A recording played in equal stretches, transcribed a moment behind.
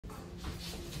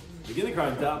Begin the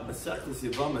current Daf Masechtas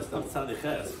Yevamos Daf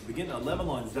Tzadiches. Begin 11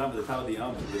 lines down to the top of the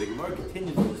Yommi, where the Gemara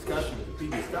continues the discussion with the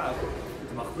previous Daf with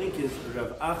the Machlekes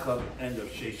Rav Achav and Rav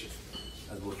Sheshes,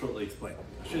 as we'll shortly explain.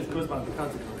 Sheshes corresponds to the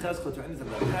concept of Cheskel to anything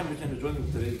that time which is joining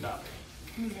with today's Daf.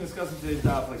 We're going to discuss in today's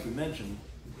Daf, like we mentioned,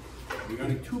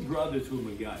 regarding two brothers who are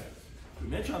Megayah. We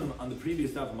mentioned on the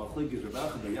previous Daf Machlekes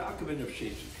Rav Achav and Rav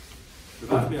Sheshes.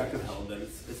 Rav Yaakov held that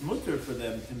it's mutter for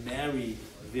them to marry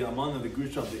the Aman and the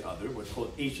Grusha of the other, what's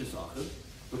called Eishes Achiv,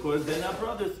 because they're not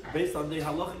brothers, based on the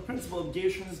halachic principle of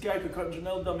Gershon is Gai Kekot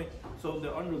Janel Dami. So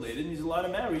they're unrelated, and he's allowed to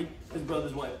marry his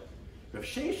brother's wife. Rav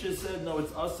Sheshes said, no,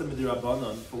 it's Asam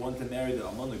Midirabbanan for one to marry the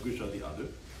Aman and Grusha of the other.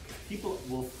 People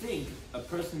will think a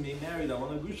person may marry the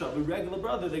Aman and Grusha of a regular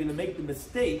brother. They're going to make the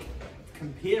mistake of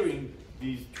comparing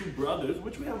these two brothers,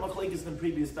 which we have machlekes in the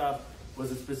previous stuff. Was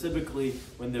it specifically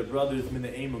when they're brothers mina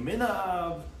aim or mina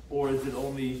av, or is it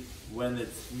only when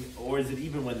it's, or is it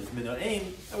even when it's mina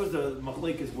aim? That was the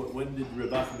machlekes. When did Rav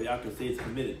Achav Yaakov say it's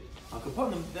permitted?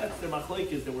 Akaponim, that's the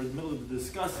machlekes that we're in the middle of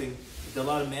discussing. If they're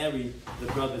allowed to marry the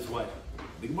brother's wife.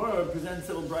 The Gemara presents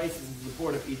several brises in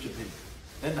support of each opinion.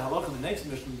 Then the halacha, the next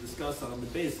mission, we discuss on the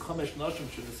base chamesh nashim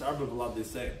shenisarba v'lav they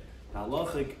say. The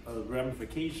halachic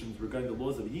ramifications regarding the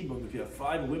laws of Yibam. If you have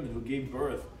 5 women who gave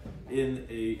birth and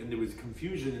there was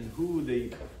confusion in who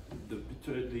the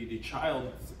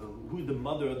child, who the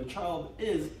mother of the child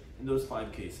is in those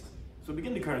 5 cases. So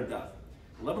begin the current daf.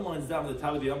 11 lines down at the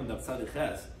top of the Yom Daf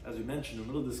Tzadiches, as we mentioned, in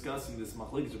the middle of discussing this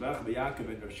machlekes Rav Achav Yaakov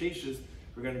and Rav Sheshes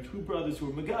regarding 2 brothers who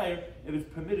were Megayer, if it's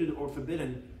permitted or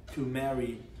forbidden to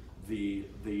marry the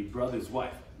brother's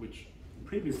wife, which in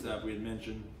previous daf we had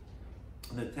mentioned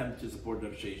an attempt to support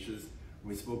Rav Sheshes.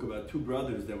 We spoke about 2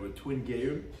 brothers that were twin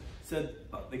Geir, said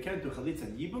they can't do Chalitza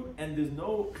and Yibum, and there's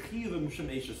no Chivim Shem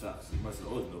Eishasach. So you must say,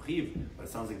 oh, there's no Chiv, but it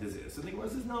sounds like there's is. So the Gemara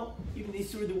says, no, even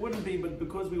Isur there wouldn't be, but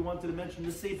because we wanted to mention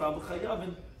the Seif Abu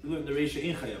Chayavin, we learned the Reisha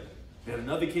in Chayav. We had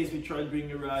another case we tried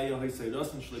bringing a Raya,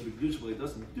 Haisayrasan Shlei B'Kedusha,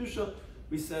 V'Leidasan B'Kedusha.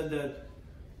 We said that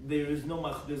there was no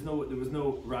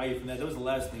Raya from that. That was the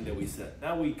last thing that we said.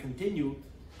 Now we continue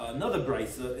another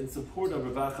brisa in support of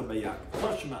Rav Achav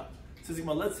Yaakov. Says,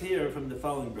 let's hear from the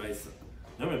following brisa.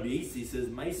 Rabbi Yisi says,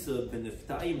 Maisa ben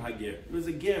Niftayim Hager. There was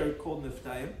a ger called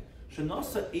Niftayim.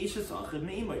 Shenasa Eishes Achiv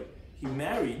Meimai. He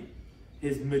married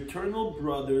his maternal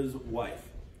brother's wife.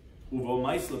 Uvo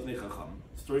Maislav Nechacham.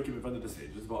 Story came in front of the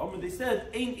sages. They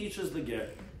said, Ain't Eishes Leger.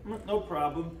 No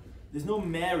problem. There's no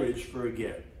marriage for a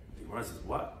ger. The Gemara says,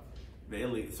 what? So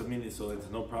it's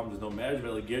no problem, there's no marriage.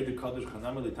 You're going to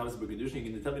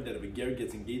tell me that if a ger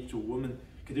gets engaged to a woman,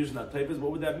 Kedusha not types,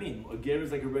 what would that mean? A ger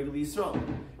is like a regular Yisrael.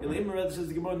 Elaim says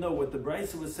the Gemara, no, what the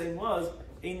Brisa was saying was,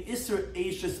 Ein Isser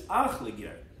Eishes Ach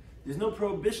Leger. There's no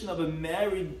prohibition of a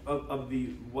married, of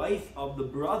the wife of the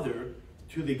brother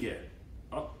to the ger.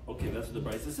 Oh, okay, that's what the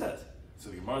Brisa says.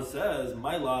 So the Gemara says,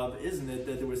 my love, isn't it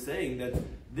that they were saying that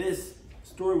this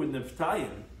story with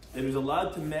Neftayim, that he was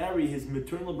allowed to marry his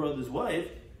maternal brother's wife,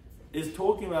 is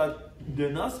talking about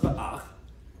Denas Ba'ach,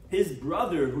 his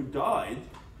brother who died,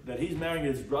 that he's marrying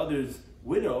his brother's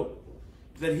widow,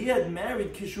 that he had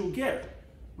married Kishu Ger,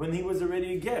 when he was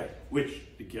already a Ger, which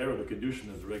the Ger of a Kedushin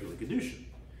is a regular Kedushin.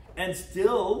 And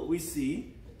still, we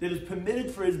see that it's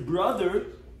permitted for his brother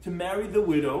to marry the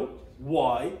widow.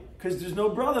 Why? Because there's no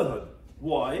brotherhood.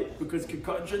 Why? Because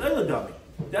Kekot Janel Dami.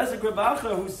 That's a Rav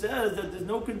Achav who says that there's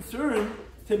no concern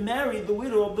to marry the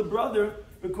widow of the brother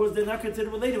because they're not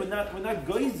considered related. We're not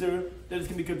geyser that it's going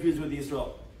to be confused with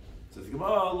Yisrael. Says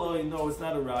oh, no, it's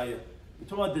not a raya. We're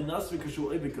talking about the Nasri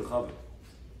Kashu Ebi Kachavim.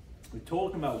 We're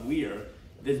talking about where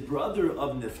this brother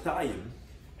of Neftayim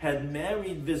had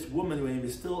married this woman when he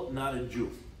was still not a Jew.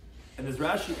 And as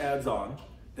Rashi adds on,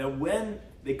 that when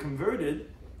they converted,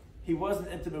 he wasn't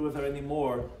intimate with her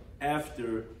anymore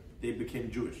after they became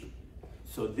Jewish.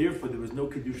 So therefore there was no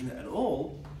Kedushin at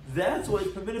all. That's why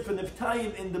it's permitted for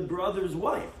Neftayim in the brother's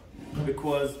wife.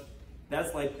 Because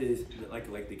that's like this,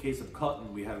 like the case of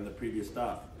Cotton we had in the previous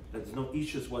Daf, that there's no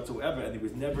Ishus whatsoever, and there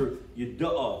was never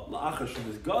Yida'ah La'achash in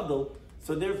his Gadol.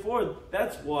 So therefore,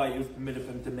 that's why it was permitted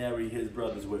for him to marry his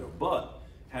brother's widow. But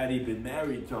had he been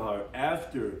married to her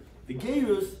after the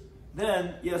Geirus,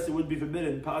 then yes, it would be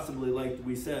forbidden, possibly like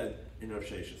we said in Rav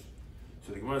Sheshes.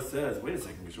 So the Gemara says, wait a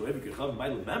second, if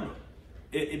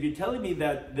you're telling me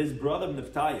that this brother of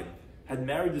Neftayim had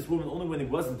married this woman only when he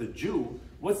wasn't a Jew,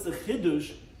 what's the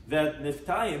chidush that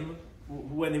Neftayim,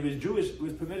 when he was Jewish,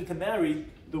 was permitted to marry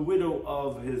the widow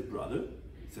of his brother?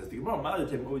 It says the Gemara,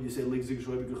 what would you say,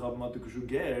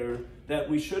 that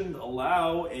we shouldn't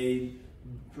allow a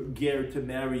ger to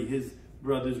marry his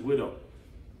brother's widow,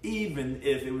 even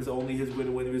if it was only his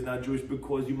widow when he was not Jewish,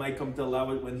 because you might come to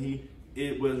allow it when he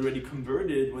it was already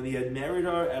converted when he had married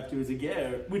her after he was a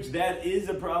ger, which that is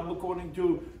a problem according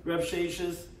to Rav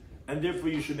Sheshes, and therefore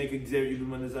you should make a gzer even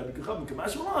when there's Abikachavim.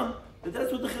 Kamashmalan,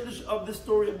 that's what the chiddush of the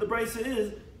story of the Brisa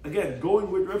is. Again,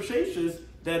 going with Rav Sheshes,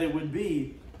 that it would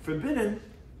be forbidden,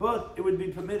 but it would be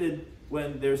permitted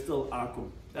when there's still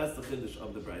akum. That's the chiddush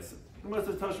of the Brisa. The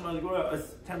Gemara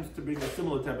attempts to bring a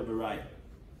similar type of a raya.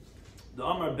 The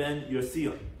Amar ben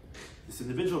Yosian, this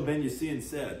individual ben Yosian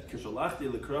said, when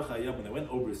I went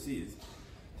overseas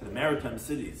to the maritime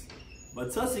cities,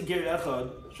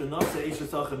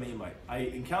 I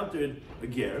encountered a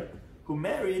ger who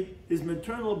married his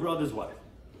maternal brother's wife.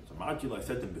 So Markila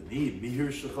said to him,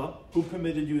 who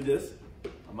permitted you this?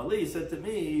 Amali said to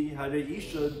me,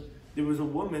 there was a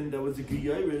woman that was a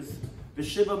giyaris,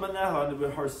 V'shiva manaha, and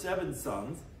with her 7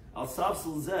 sons, al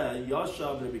safsel zeh,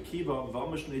 yashav Rabbi Kiva,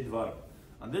 v'amashne dvar.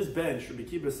 On this bench, Rabbi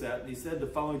Kiva sat, and he said the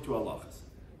following 2 halachas.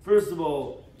 First of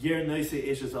all, ger noise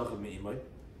eshes achav me'imai.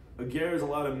 A ger is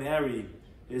allowed to marry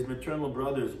his maternal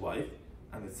brother's wife,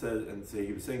 and it says, and so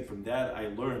he was saying from that I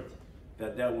learned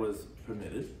that that was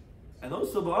permitted. And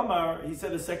also, B'amar, he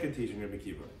said a second teaching, Rabbi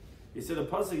Kiva. He said a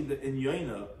pasuk in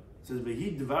Yoina says,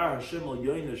 "V'hi dvar Hashem al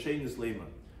Yoina shenis leima,"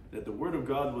 that the word of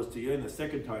God was to Yoina the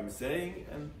second time saying,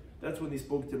 and that's when he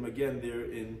spoke to him again there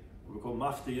in what we call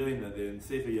Mafta Yoina, there in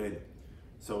Sefer Yoina.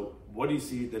 So what do you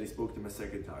see that he spoke to him a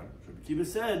second time? Rabbi Kiva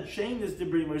said, "Shein is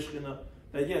dibri mashchina."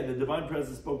 That the divine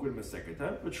presence spoke with him a second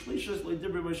time, but Shlishas le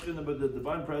dibri mashchina, but the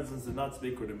divine presence did not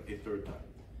speak with him a third time.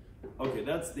 Okay,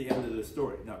 that's the end of the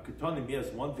story. Now, Ketonim,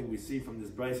 yes, one thing we see from this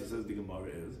Brisa, says the Gemara,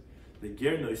 is the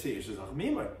ger noisei ishes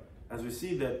achmimai. As we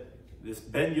see that this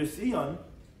Ben Yosian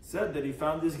said that he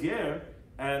found this ger,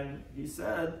 and he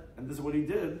said, and this is what he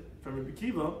did from Rabbi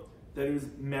Kiva, that he was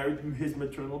married to his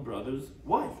maternal brother's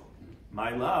wife.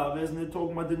 My love, isn't it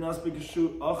talking about the nasbe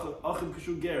achim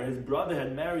kashu ger? His brother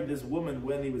had married this woman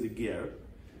when he was a ger,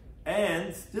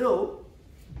 and still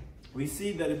we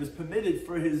see that it was permitted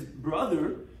for his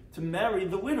brother to marry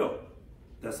the widow.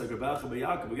 That's like Rabbi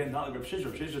Yaakov. Again, not like Rav Sheshes.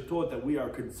 Rav Sheshes taught that we are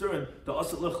concerned the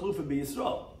asat lechlufa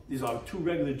b'Yisrael. These are 2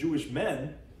 regular Jewish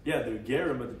men. Yeah, they're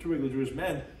gerim, but the 2 regular Jewish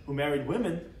men who married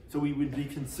women. So we would be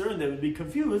concerned, they would be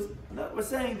confused. And that we're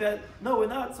saying that no, we're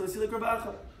not. So it's like Rav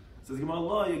Acha. Says Gemara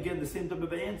Allah again, the same type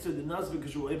of answer. The nasve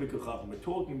kashu evekachaf. We're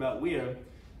talking about where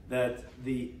that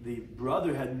the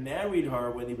brother had married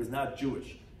her when he was not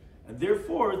Jewish. And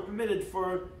therefore, it's permitted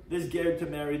for this ger to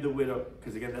marry the widow.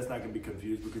 Because again, that's not going to be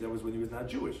confused because that was when he was not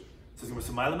Jewish. So then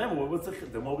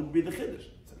what would be the chiddush?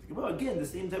 So again, the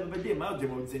same type of idea.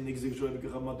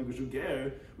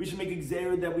 We should make a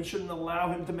gzera that we shouldn't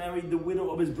allow him to marry the widow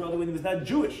of his brother when he was not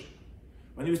Jewish.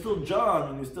 When he was still John,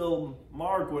 when he was still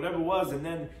Mark, whatever it was, and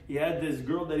then he had this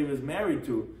girl that he was married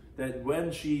to, that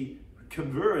when she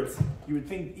converts, you would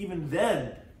think even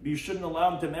then, you shouldn't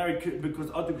allow him to marry because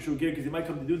he might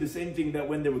come to do the same thing that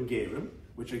when they were gerim,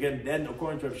 which again, then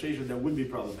according to Rav Sheshes, that would be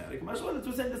problematic. We're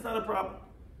saying that's not a problem.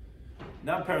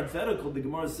 Now, parenthetical, the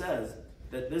Gemara says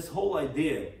that this whole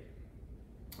idea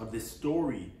of this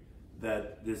story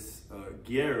that this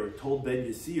ger told Ben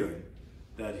Yisiyon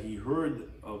that he heard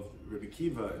of Rabbi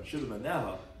Kiva and Shilum and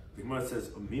Neha, the Gemara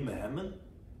says,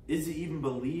 is he even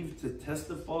believed to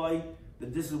testify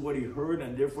that this is what he heard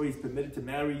and therefore he's permitted to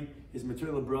marry his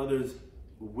maternal brother's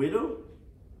widow?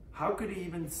 How could he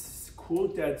even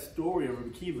quote that story of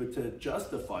Rabbi Kiva to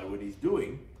justify what he's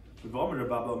doing? It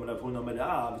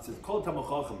says,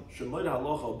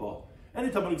 any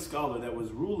Talmudic scholar that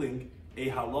was ruling a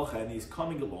halacha and he's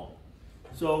coming along.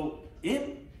 So,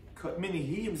 meaning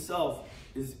he himself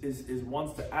is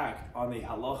wants to act on a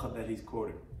halacha that he's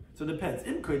quoting. So it depends.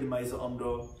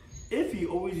 If he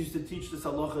always used to teach this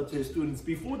halacha to his students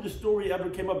before the story ever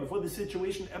came up, before the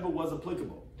situation ever was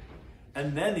applicable,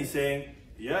 and then he's saying,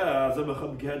 yeah, then they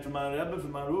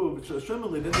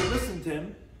listened to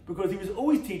him because he was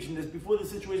always teaching this before the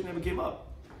situation ever came up.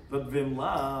 But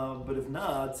if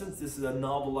not, since this is a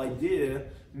novel idea,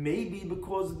 maybe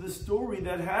because of the story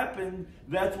that happened,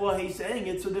 that's why he's saying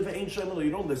it. So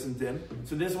you don't listen to him.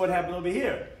 So this is what happened over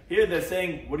here. Here they're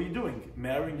saying, what are you doing?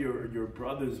 Marrying your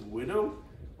brother's widow?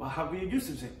 Well, how are you used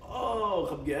to saying,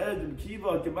 oh,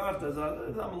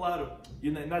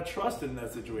 you're not trusted in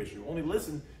that situation. You only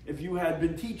listen if you had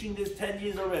been teaching this 10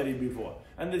 years already before.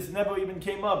 And this never even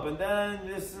came up. And then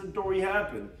this story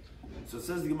happened. So it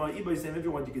says the Gemara, if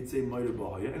you want, you could say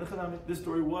this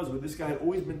story was where this guy had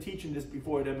always been teaching this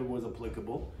before it ever was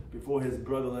applicable, before his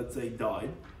brother, let's say,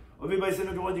 died. Or if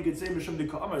you want, you could say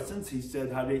since he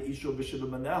said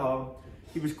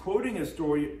he was quoting a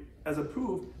story as a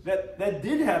proof that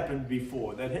did happen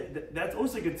before. That's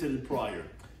also considered prior.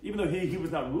 Even though he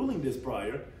was not ruling this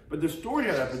prior, but the story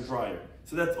had happened prior.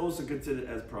 So that's also considered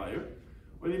as prior.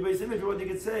 Or if you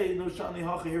could say, no, Shani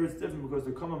Hacha, here it's different because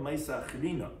there come a Maisa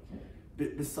Achrina.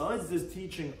 Besides this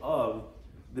teaching of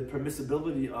the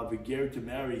permissibility of a ger to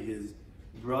marry his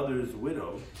brother's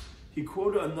widow, he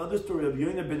quoted another story of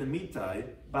Yoina ben Amitai,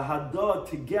 Bahada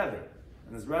together.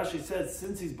 And as Rashi says,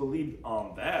 since he's believed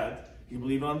on that, he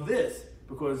believed on this,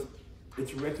 because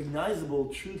it's recognizable,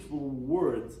 truthful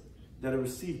words that are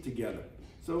received together.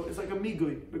 So it's like a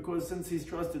migui, because since he's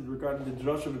trusted regarding the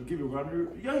drasha of Givu, regarding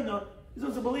Yoina, he's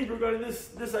also believed regarding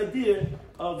this idea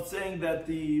of saying that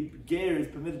the ger is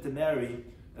permitted to marry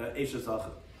Esha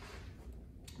Sachar.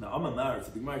 Now, Amar, so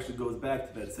the Gemara actually goes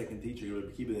back to that second teaching of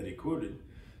Rabbi Kiva that he quoted.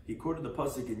 He quoted the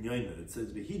pasuk in Yoina that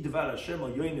says, "V'hi devar Hashem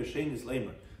al Yoina shenis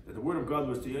lemer," that the word of God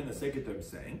was to Yoina a second time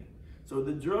saying. So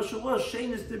the drasha was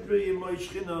shenis dibrei imay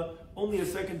shchina. Only a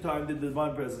second time did the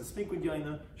divine presence speak with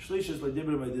Yoina. Shlishas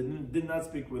le'dibrei did not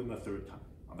speak with him a third time.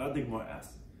 About the Gemara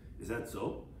asked, is that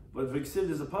so? But V'ksiv,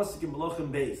 there's a pasuk in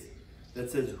Malachim Beis that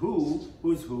says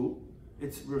who's who?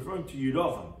 It's referring to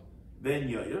Yeravam ben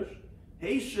Yair.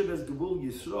 Heishiv as Gevul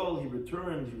Yisrael, he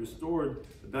returned, he restored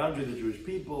the boundary of the Jewish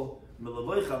people.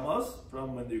 Melavoi Chamas,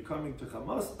 from when they're coming to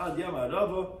Chamas, Ad Yam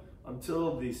Arava,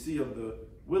 until the Sea of the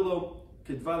Willow.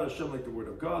 Kedvar Hashem, like the word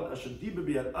of God. Asher Dibur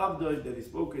B'Yad Avdoi, that he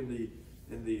spoke through the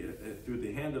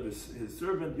hand of his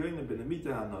servant Yoina ben Amita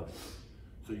Hanavi.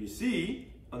 So you see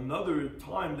another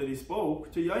time that he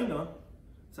spoke to Yoina.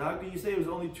 So how can you say it was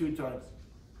only 2 times?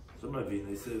 So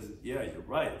Ravina says, yeah, you're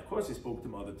right. Of course he spoke to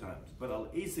him other times. But al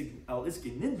iski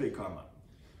ninve kama.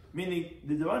 Meaning,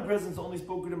 the divine presence only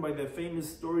spoke to him by that famous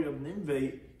story of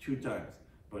Ninveh 2 times.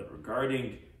 But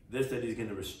regarding this, that he's going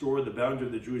to restore the boundary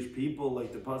of the Jewish people,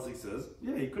 like the pasuk says,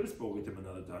 yeah, he could have spoken to him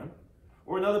another time.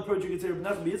 Or another approach, you could say,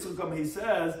 he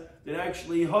says that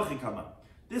actually, hachikama.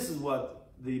 This is what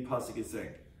the pasuk is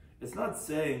saying. It's not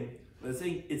saying, it's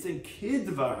saying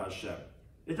kidvar Hashem.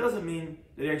 It doesn't mean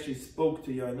that he actually spoke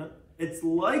to Yoina. It's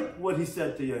like what he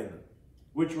said to Yoina,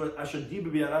 which was Asher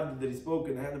Dibur B'Yad that he spoke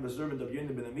in the hand of a servant of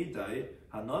Yoina ben Amitai,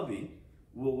 Hanavi.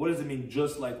 Well, what does it mean?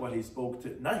 Just like what he spoke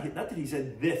to? Not that he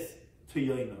said this to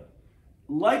Yoina.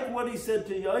 Like what he said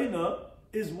to Yoina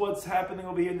is what's happening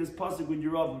over here in this pasuk with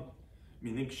Yeravam.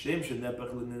 Meaning Shem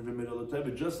Shenepach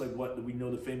L'Ninveh, just like what we know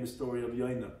the famous story of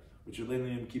Yoina, which is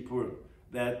Leilin Yom Kippur.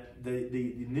 That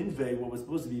the Ninveh, what was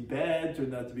supposed to be bad,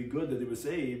 turned out to be good, that they were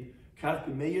saved. So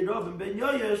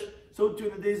too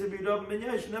in the days of Yeravam ben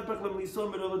Yash,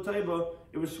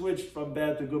 it was switched from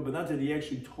bad to good, but not that he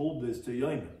actually told this to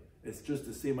Yoina. It's just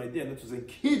the same idea. And that was a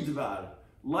kidvar,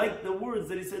 like the words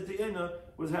that he said to Yoina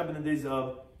was happening in the days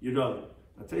of Yeravam.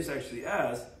 Now Tais actually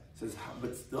asks, says,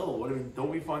 but still, what I mean,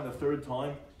 don't we find the third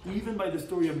time, even by the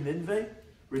story of Ninveh,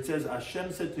 where it says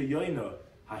Hashem said to Yoina,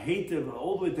 I hate him,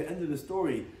 all the way to the end of the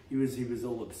story, he was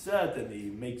all upset, and he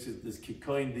makes this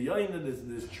kikoin the Yoina,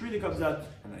 this tree that comes out,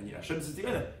 and then Hashem says to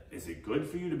Yoina, is it good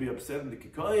for you to be upset in the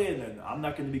kikoin, and I'm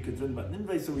not going to be concerned about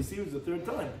Ninveh, so we see it was the third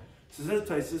time. So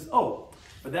Tais says, oh,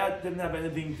 but that didn't have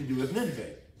anything to do with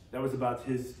Ninveh. That was about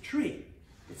his tree.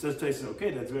 It says Tais,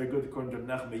 okay, that's very good according to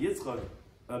Nachman Yitzchak.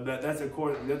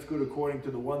 That's good according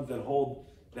to the ones that hold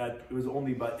that it was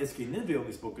only about Iski Ninveh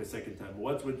only spoke a second time.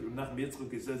 What's with Nachman Yitzchak?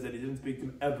 He says that he didn't speak to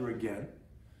him ever again.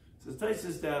 So Tais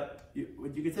says that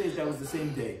what you could say is that was the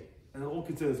same day, and it all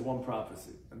considered as one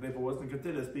prophecy, and therefore wasn't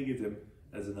considered speaking to him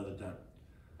as another time.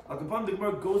 Al Kapam the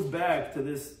Gemara goes back to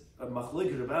this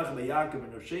Machlokes Rav Acha Yaakov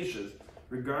and Rav Sheshes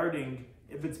regarding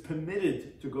if it's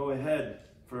permitted to go ahead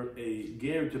for a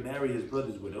ger to marry his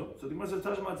brother's widow. So the Gemara says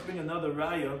Tashma to bring another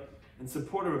raya in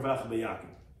support of Rav Acha Yaakov.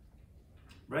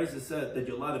 Raisa said that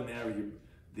you're allowed to marry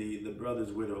the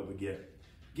brother's widow of a ger.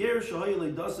 Ger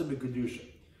shahayile dasa b'kedusha.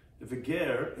 If a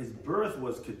ger, his birth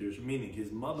was kedusha, meaning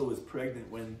his mother was pregnant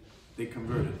when they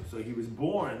converted, so he was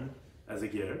born as a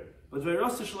ger. But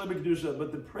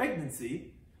the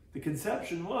pregnancy, the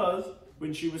conception was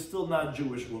when she was still not a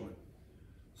Jewish woman.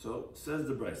 So says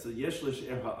the Brisa, Yeshlish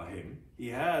Erha Ahim, he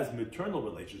has maternal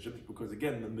relationships because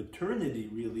again, the maternity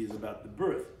really is about the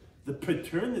birth. The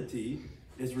paternity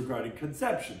is regarding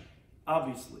conception,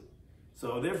 obviously.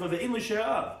 So therefore, the English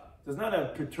She'av does not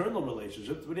have paternal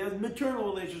relationships, but he has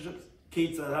maternal relationships.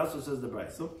 Ketzad also says the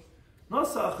Brisa.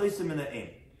 Nasa Achisim Mina'im.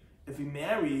 If he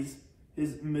marries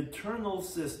his maternal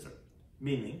sister,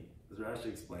 meaning, as Rashi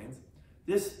explains,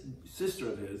 this sister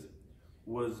of his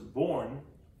was born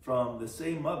from the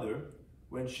same mother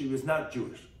when she was not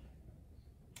Jewish.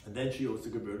 And then she also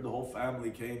converted. The whole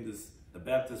family came, the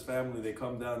Baptist family, they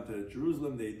come down to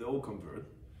Jerusalem, they all convert.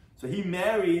 So he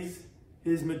marries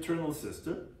his maternal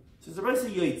sister. So the rest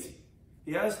of Yotzi,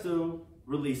 he has to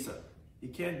release her. He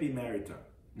can't be married to her.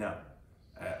 Now,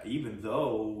 even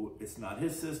though it's not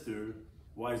his sister.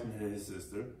 Why isn't it his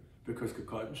sister? Because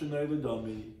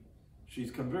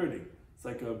she's converting. It's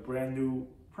like a brand new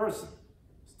person.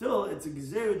 Still, it's a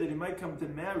gezer that he might come to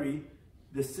marry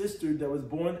the sister that was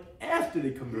born after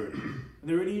they converted. And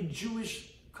they're already a Jewish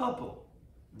couple.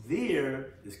 There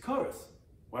is karas.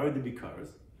 Why would there be karas?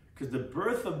 Because the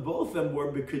birth of both of them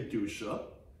were b'kedusha,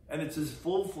 and it's his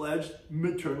full-fledged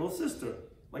maternal sister,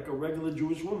 like a regular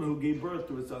Jewish woman who gave birth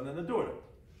to a son and a daughter.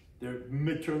 They're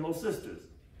maternal sisters,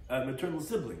 maternal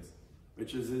siblings,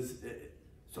 which is his.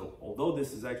 So although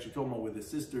this is actually talking about with the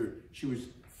sister, she was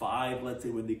 5, let's say,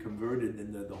 when they converted,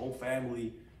 and the whole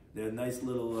family, their nice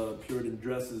little Puritan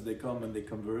dresses, they come and they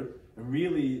convert. And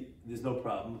really, there's no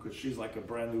problem because she's like a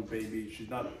brand new baby. She's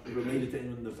not related to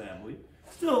anyone in the family.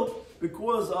 Still,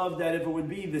 because of that, if it would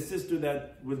be the sister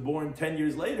that was born 10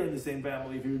 years later in the same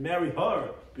family, if you would marry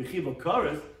her, b'chiva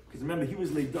karas, because remember, he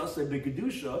was leidasei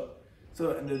b'kedusha,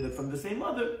 so and from the same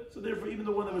mother, so therefore, even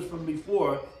the one that was from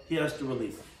before, he has to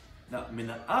release. Now,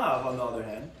 Mina'av, on the other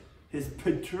hand, his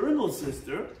paternal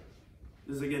sister,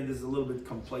 this is a little bit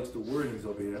complex, the wordings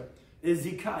over here, is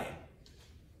Zikayim.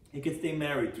 He could stay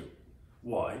married to.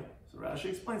 Why? So Rashi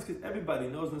explains, because everybody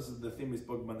knows, and this is the thing we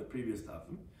spoke about in the previous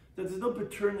Dafim, that there's no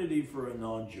paternity for a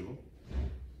non-Jew,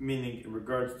 meaning in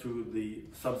regards to the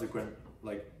subsequent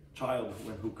child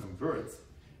who converts.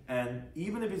 And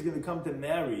even if he's going to come to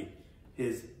marry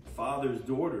his father's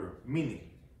daughter, meaning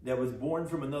that was born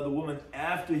from another woman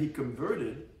after he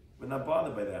converted, we're not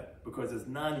bothered by that because it's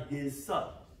not his son.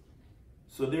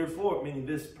 So therefore, meaning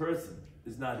this person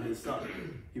is not his son.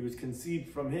 He was conceived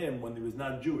from him when he was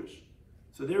not Jewish.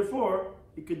 So therefore,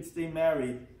 he could stay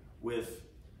married with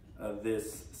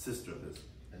this sister of his.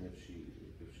 And if she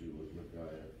was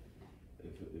Megaya,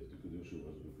 if the kedusha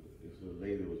was, if the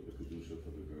lady was the kedusha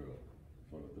for the girl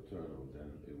from the paternal, then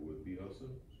it would be also.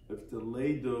 If the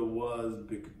leder was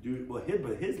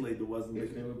but his leder wasn't.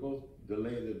 If they were both the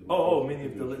leder. Meaning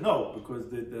if because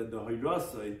the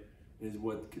hirasai is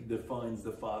what defines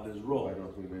the father's role. Why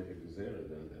don't we make a gezerah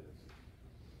then?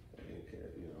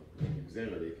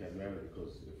 Gezerah they can't marry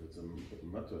because if it's a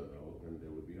maternal, then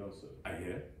there would be also. I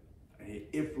hear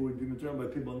if it would be maternal,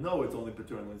 but people know it's only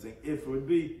paternal. And saying if it would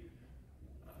be,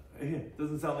 it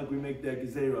doesn't sound like we make that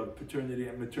gezerah of paternity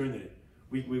and maternity.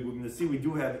 We're going to see we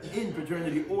do have in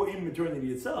paternity or in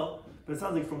maternity itself, but it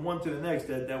sounds like from one to the next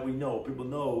that we know. People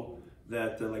know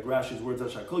that, like Rashi's words,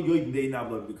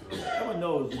 everyone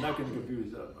knows, you're not going to confuse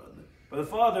that. But the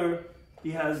father,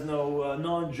 he has no,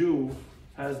 non-Jew,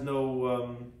 has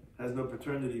no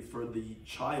paternity for the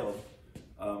child,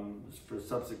 for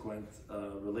subsequent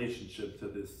relationship to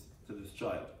this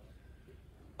child.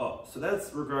 Oh, so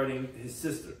that's regarding his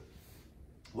sister.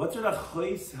 What's the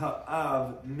chais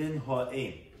ha'av min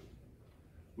ha'em,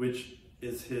 which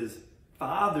is his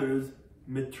father's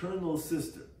maternal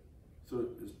sister. So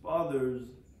his father's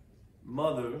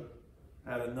mother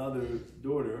had another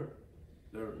daughter.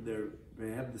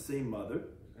 They have the same mother.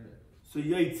 So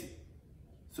yaitzi.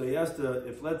 So he has to,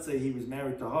 if let's say he was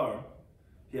married to her,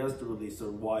 he has to release her.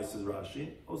 Why, says Rashi?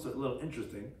 Also a little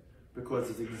interesting, because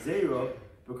it's a gzeira,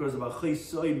 because of a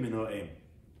chaysoy min ha'em.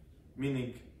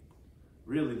 Meaning,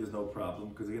 really there's no problem,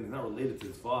 because again, it's not related to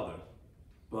his father,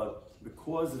 but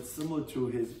because it's similar to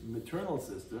his maternal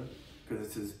sister, because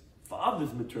it's his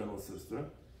father's maternal sister,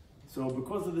 so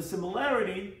because of the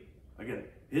similarity, again,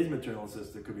 his maternal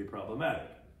sister could be problematic,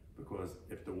 because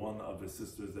if the one of his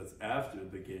sisters that's after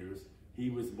the Geirus, he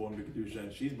was born with Kedusha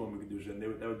and she's born with Kedusha, and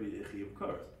that would be Ichi of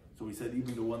Kars. So we said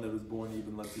even the one that was born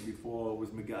even, let's say, before was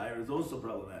Megayer is also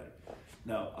problematic.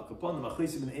 Now, Akapan, the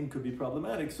Achayis min Ha'em could be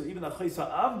problematic, so even Achayis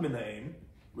ha'av min Ha'em,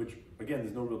 which again,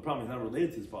 there's no real problem, he's not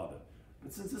related to his father.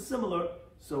 But since it's similar,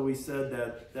 so we said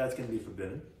that that's going to be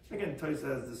forbidden. Again,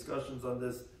 Taisa has discussions on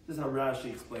this. This is how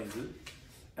Rashi explains it.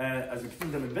 And as we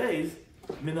continue in Beis,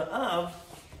 Mina'av,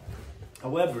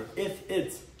 however, if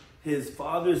it's his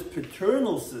father's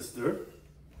paternal sister,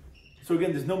 so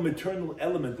again, there's no maternal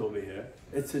element over here,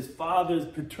 it's his father's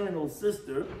paternal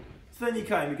sister, so then you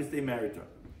can stay married to her.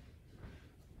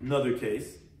 Another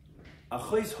case,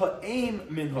 Achos ha'em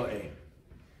min ha'em,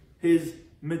 his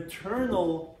mother's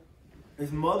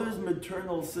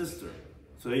maternal sister.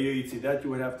 So here you see that you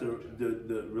would have to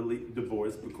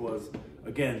divorce, because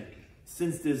again,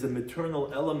 since there's a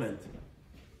maternal element,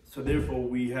 so therefore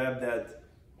we have that,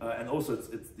 and also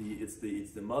it's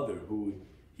the mother who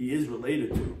he is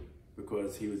related to,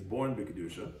 because he was born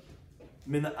b'kedusha.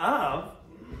 Min'av,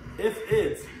 if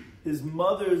it's his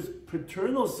mother's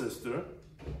paternal sister,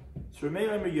 so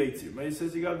Remei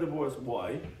says you got divorced.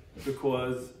 Why?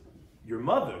 Because your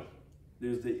mother,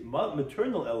 there's the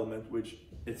maternal element, which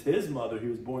it's his mother, he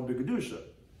was born b'kedusha.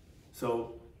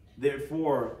 So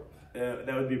therefore, that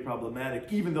would be problematic,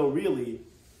 even though really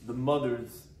the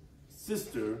mother's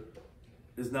sister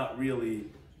is not really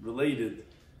related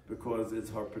because it's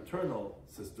her paternal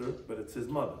sister, but it's his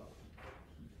mother.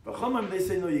 But Chachamim, they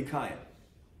say no, you can't.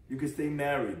 You can stay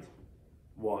married.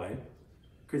 Why?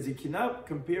 Because you cannot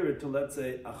compare it to, let's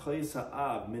say, Achay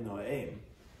Sa'av min ha'em.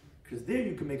 Because there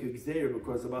you can make a gzeir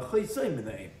because of Achay Sa'im min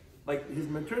ha'em. Like his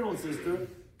maternal sister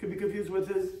could be confused with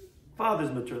his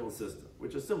father's maternal sister,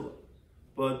 which is similar.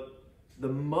 But the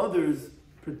mother's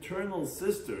paternal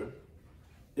sister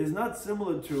is not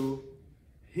similar to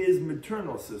his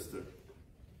maternal sister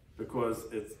because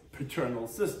it's paternal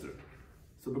sister.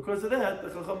 So because of that, the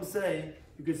Chacham say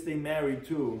you could stay married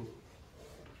to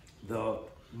the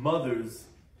mother's,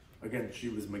 again, she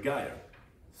was Megaya.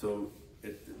 So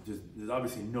there's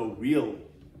obviously no real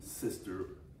sister.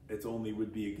 It's only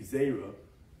would be a Gezerah,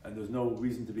 and there's no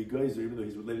reason to be Geyser, even though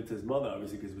he's related to his mother,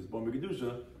 obviously, because he was born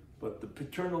Megedusha. But the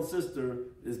paternal sister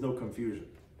is no confusion.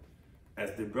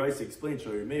 As the Bryce explained,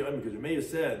 because Yomei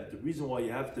said the reason why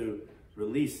you have to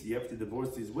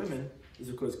divorce these women is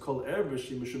because Kol Erva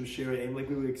Shimashum Shirayim, like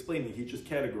we were explaining, he just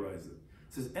categorized it.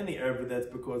 It says any Erva that's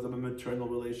because of a maternal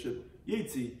relationship,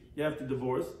 Yitzi, you have to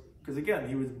divorce, because again,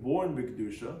 he was born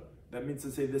B'Kedusha, that means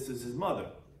to say this is his mother.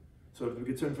 So if we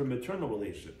could turn from maternal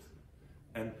relationships,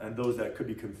 and those that could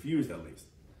be confused at least.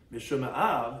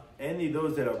 Mishuma'av, any of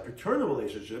those that are paternal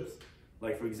relationships,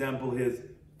 like for example his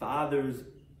father's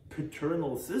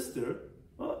paternal sister,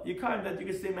 well, you can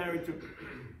stay married to.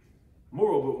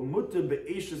 Moreover, umutta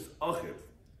be'eshes achiv,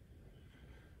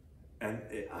 and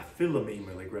afilah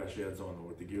me'imay, like Rashi adds on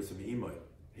with the Girsa me'imay,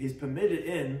 he's permitted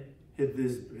in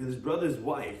his brother's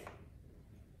wife,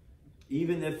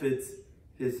 even if it's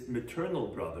his maternal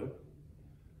brother,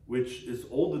 which is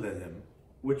older than him,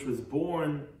 which was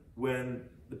born when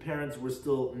the parents were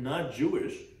still not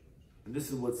Jewish, and this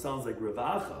is what sounds like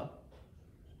Ravacha,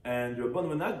 and Rabban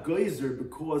were not geyser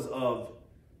because of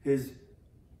his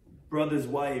brother's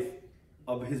wife,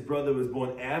 of his brother was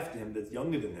born after him, that's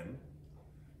younger than him,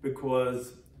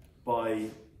 because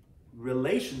by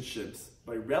relationships,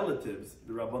 by relatives,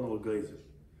 the Rabban were geyser.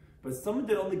 But someone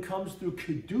that only comes through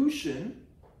Kedushin,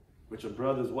 which a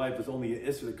brother's wife is only an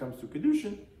Isser that comes through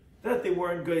Kedushin, that they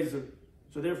weren't geyser.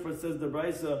 So therefore it says the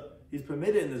Brisa, he's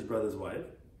permitted in his brother's wife,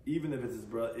 even if it's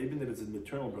his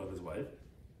maternal brother's wife,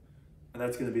 and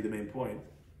that's going to be the main point.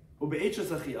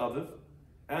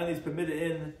 And he's permitted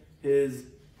in his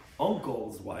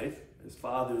uncle's wife, his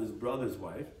father's brother's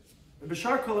wife, and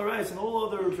Bashar Kolarais and all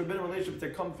other forbidden relationships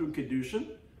that come through Kedushin,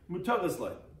 Mutagas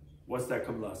like. What's that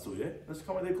come lasuye? That's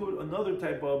come, they include another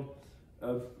type of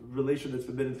relation that's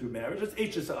forbidden through marriage. That's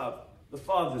Eichas the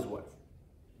father's wife.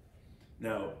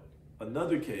 Now,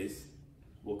 another case,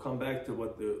 we'll come back to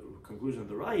what the conclusion of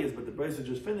the Rai is, but the Brisa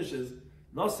just finishes,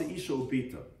 Nasa Isha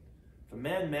Ubita. If a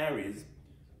man marries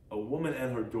a woman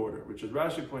and her daughter, which as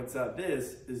Rashi points out,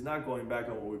 this is not going back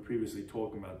on what we previously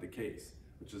talked about the case,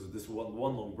 which is this one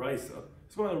long Brisa.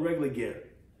 It's going on a regular ger.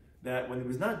 That when he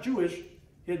was not Jewish,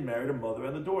 he had married a mother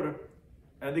and a daughter,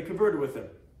 and they converted with him.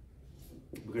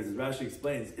 Because as Rashi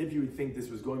explains, if you would think this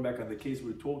was going back on the case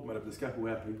we were talking about of this guy who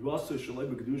happened,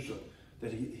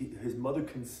 that his mother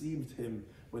conceived him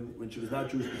when she was not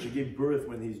Jewish, but she gave birth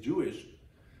when he's Jewish,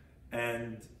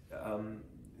 and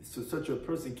so such a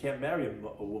person can't marry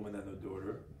a woman and a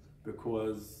daughter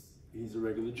because he's a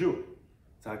regular Jew.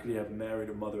 So how could he have married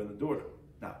a mother and a daughter?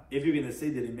 Now, if you're going to say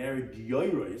that he married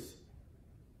Gyoros,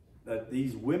 that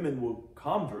these women were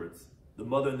converts, the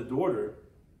mother and the daughter,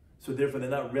 so therefore they're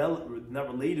not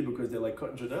related because they're like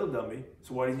cut and shadel dummy,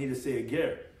 so why do you need to say a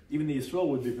ger? Even the Yisrael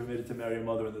would be permitted to marry a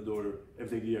mother and a daughter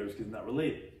if they're gears because they're not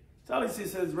related. So obviously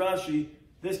says Rashi,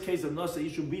 this case of Nasa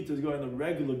Ishu Bita is going on a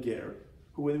regular ger,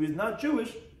 who when he was not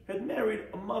Jewish, had married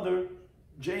a mother,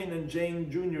 Jane and Jane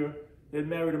Jr., they had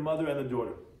married a mother and a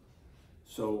daughter.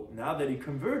 So now that he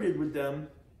converted with them,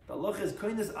 the Allah is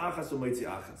koines achas u'meitzi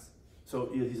achas. So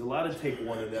he's allowed to take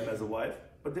one of them as a wife,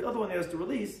 but the other one he has to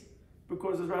release,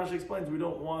 because as Rashi explains, we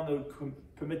don't want to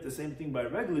permit the same thing by a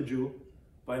regular Jew,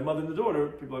 by a mother and a daughter.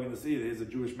 People are going to see that he's a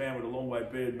Jewish man with a long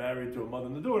white beard married to a mother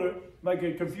and a daughter. It might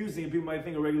get confusing, and people might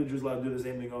think a regular Jew is allowed to do the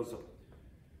same thing also.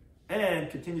 And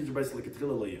continues to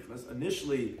Brisa,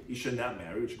 initially he should not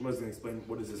marry, which Gemara is going to explain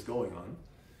what is this going on.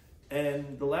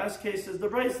 And the last case is the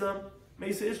Brisa,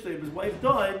 Meisa Ishtay, if his wife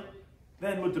died,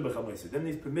 then Mutter B'Chamaisa. Then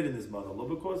he's permitted his mother-in-law,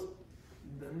 because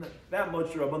that much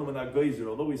Rabbanan were not geyser,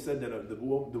 although we said that the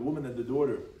woman and the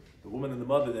daughter, the woman and the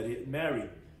mother that he married,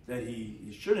 that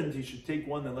he should take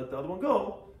one and let the other one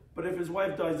go, but if his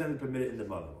wife dies, then it's permitted in the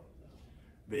mother-in-law.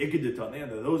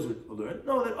 And those who learn,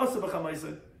 no, that Asa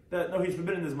B'Chamaisa, that no, he's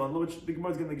forbidden his manlo, which the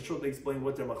Gemara is going to shortly explain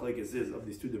what their machlekes is of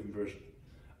these two different versions.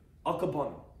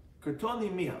 Akaponim, Kartoni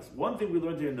Mihas. One thing we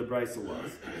learned here in the Brisa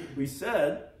was, we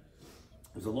said,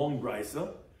 it was a long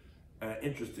Brisa,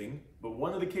 interesting, but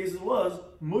one of the cases was,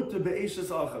 Mutta be'eshes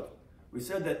achad. We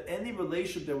said that any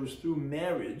relationship that was through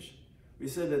marriage, we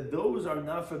said that those are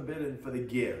not forbidden for the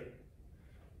ger.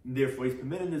 Therefore, he's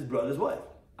permitted his brother's wife.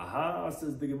 Aha,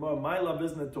 says the Gemara, my love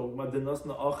isn't talking about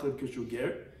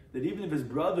that even if his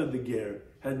brother, the ger,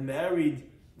 had married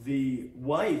the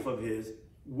wife of his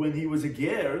when he was a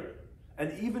ger,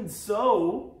 and even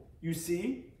so, you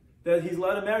see that he's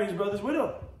allowed to marry his brother's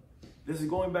widow. This is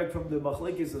going back from the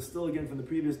machlekes, still again from the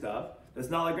previous daf. That's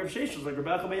not like Rav Sheshes, like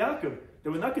Rabbi Yaakov.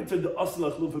 That we're not considered the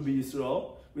asla chlufa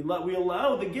b'Yisrael. We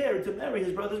allow the ger to marry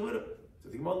his brother's widow. So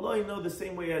the Gemara, you know, the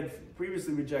same way he had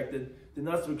previously rejected the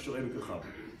nasvik sholev kacham.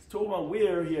 It's talking about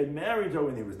where he had married her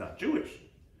when he was not Jewish.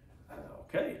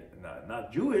 Okay,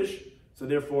 not Jewish. So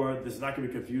therefore, this is not going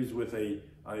to be confused with a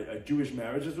Jewish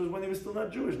marriage. This was when he was still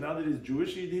not Jewish. Now that he's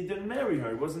Jewish, he didn't marry her.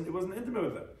 He wasn't intimate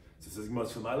with her. So it says Gemara,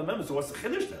 so what's the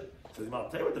chiddush then? So I'll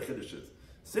tell you what the chiddush is.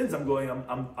 Since I'm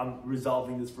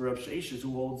resolving this for Rav Sheshes,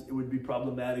 who holds it would be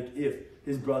problematic if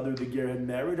his brother, the ger, had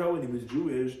married her when he was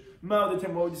Jewish. Maybe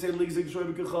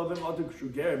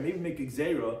make a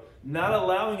gzeira, not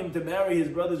allowing him to marry his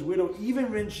brother's widow,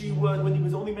 even when he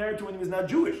was only married to when he was not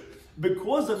Jewish.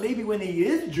 Because of maybe when he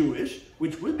is Jewish,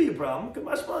 which would be a problem,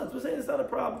 we're saying it's not a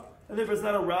problem. And if it's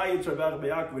not a riot or about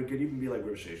Yaakov, it could even be like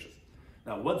Rav Sheshes.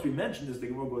 Now, once we mentioned this, the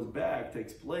Gemara goes back to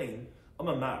explain,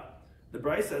 the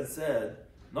Bryce had said,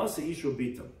 Nasa Ishu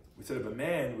Bitam. We said if a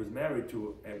man was married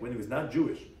to, when he was not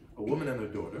Jewish, a woman and her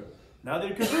daughter, now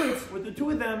they're convinced with the two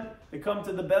of them, they come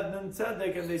to the Bednan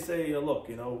Tzedek and they say, look,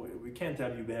 you know, we can't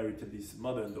have you married to this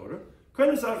mother and daughter.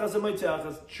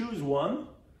 Choose one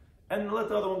and let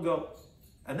the other one go.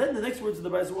 And then the next words of the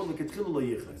Bryce were,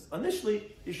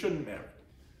 initially, he shouldn't marry.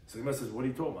 So the Gemara says, what are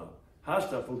you talking about?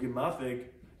 Hashtag Fukim Mafik.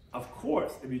 Of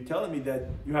course, if you're telling me that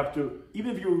you have to,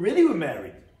 even if you already were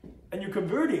married, and you're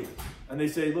converting, and they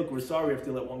say, look, we're sorry, we have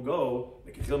to let one go,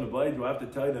 do I have to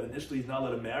tell you that initially he's not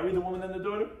allowed to marry the woman and the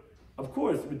daughter? Of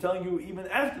course, we're telling you even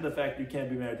after the fact you can't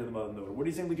be married to the mother and daughter. What are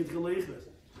you saying?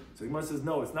 So Gemara says,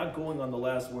 no, it's not going on the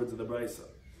last words of the Brisa.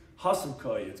 Hasam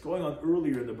Kai, it's going on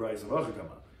earlier in the Brisa.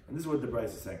 And this is what the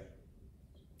Brisa is saying.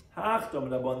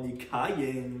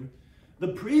 The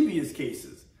previous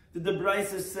cases that the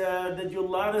Brisa said that you're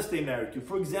allowed to stay married to,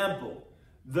 for example,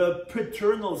 the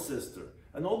paternal sister,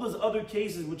 and all those other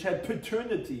cases which had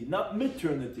paternity, not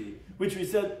maternity, which we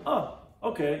said,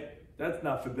 okay, that's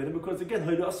not forbidden because again,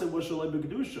 he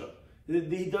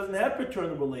doesn't have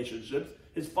paternal relationships.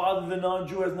 His father, the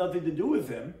non-Jew, has nothing to do with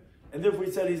him, and therefore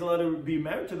he said he's allowed to be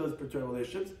married to those paternal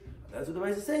relationships. And that's what the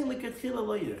Rebbe is saying.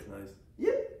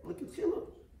 Yeah,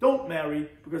 don't marry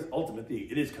because ultimately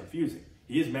it is confusing.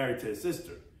 He is married to his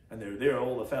sister, and they're there,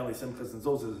 all the family simchas, and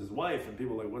so is his wife, and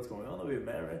people are like, what's going on? Are we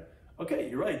married? Okay,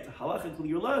 you're right. Halachically,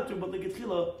 you're allowed to, but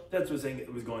that's what's saying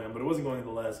it was going on. But it wasn't going in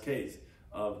the last case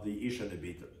of the Isha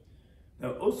Nebita.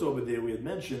 Now, also over there, we had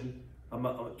mentioned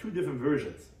two different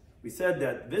versions. We said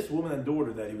that this woman and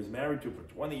daughter that he was married to for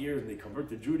 20 years, and they convert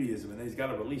to Judaism, and then he's got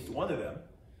to release one of them.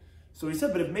 So he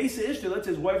said, but if Mesa Ishta, let's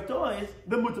say his wife dies,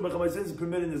 then Mutabachamai is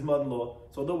permitted in his mother-in-law.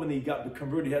 So although when he got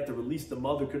converted, he had to release the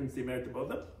mother, couldn't stay married to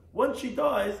both of them. Once she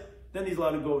dies, then he's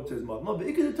allowed to go to his mother-in-law. But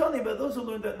he could tell me about those who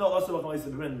learned that no, Asabachamai is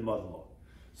permitted in the mother-in-law.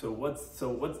 So what's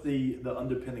the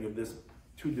underpinning of this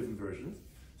two different versions?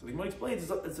 So the Gemara explains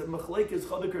it's a machlekes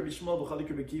Chaduk Rabbi Shmuel v'Chaduk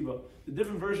Rabbi Kiva. The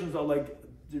different versions are like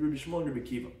Rabbi Shmuel and Rabbi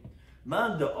Kiva.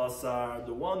 Man da Asar,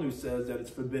 the one who says that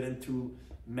it's forbidden to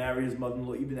marry his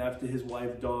mother-in-law even after his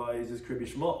wife dies, is Rabbi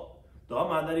Shmuel. The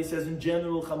Aman that he says in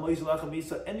general,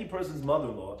 any person's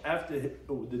mother-in-law after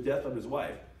the death of his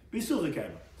wife,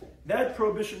 that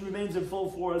prohibition remains in full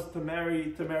force to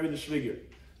marry the shviger.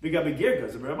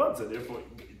 Therefore,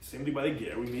 same thing by the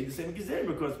ger, we made the same gezer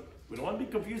because we don't want to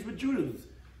be confused with Judas.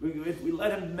 If we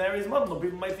let him marry his mother-in-law,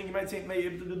 people might think he might be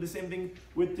able to do the same thing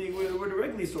with the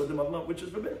regularly sword, the mother-in-law, which is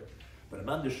forbidden. But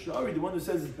Amanda Shari, the one who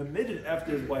says it's permitted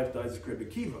after his wife dies, is Rabbi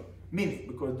Kiva. Meaning,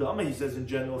 because Dama, he says in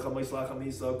general, a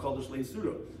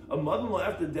mother-in-law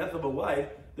after the death of a wife,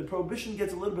 the prohibition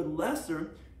gets a little bit lesser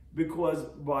because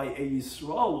by a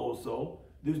Yisrael also,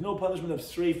 there's no punishment of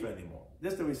streifa anymore.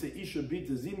 That's why we say Isha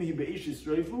Bita Zimihi Be'ishi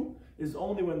Streifu is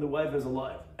only when the wife is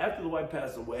alive. After the wife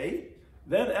passed away,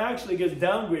 then actually gets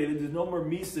downgraded. There's no more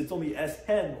Misa, it's only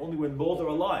S10, only when both are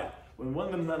alive. When one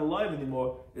of them is not alive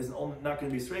anymore, it's not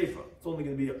going to be Streifa. It's only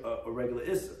going to be a regular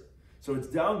Isser. So it's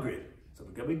downgraded. So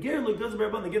the Ger does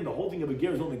again, the whole thing of a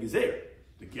Ger is only Gezer.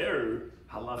 The Ger,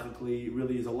 halachically,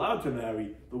 really is allowed to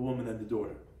marry the woman and the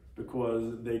daughter.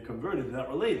 because they converted, they're not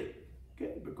related.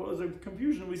 Okay, because of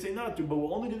confusion, we say not to, but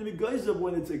we're only going to be geyser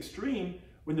when it's extreme,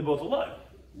 when they're both alive.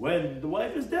 When the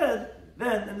wife is dead,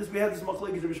 then, and this we had this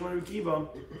machlekes Rabbi Shloimy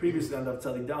Schwartzberg previously on Daf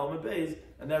Tzadik Dalem and Beis,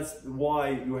 and that's why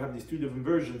you have these two different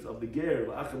versions of the ger,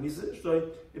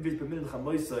 if it's permitted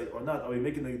chamoisai or not. Are we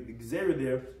making the gzera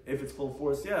there? If it's full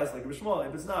force, yes, like Rishmal.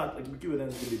 If it's not, like Mekiva, then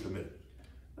it's going to be permitted.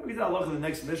 Now we get halacha the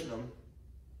next Mishnah,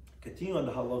 continue on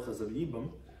the halachas of Yibam,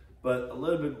 but a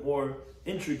little bit more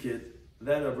intricate,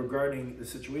 that of regarding the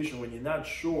situation when you're not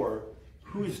sure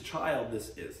whose child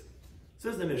this is.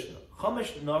 Says the Mishnah,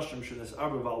 Chamesh Nashim Shenes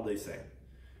Arba Valdei Sein.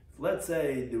 Let's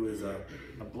say there was a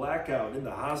blackout in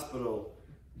the hospital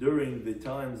during the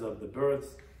times of the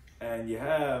births, and you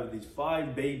have these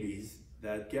 5 babies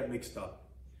that get mixed up,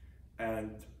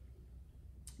 and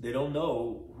they don't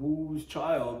know whose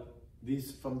child,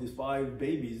 from these 5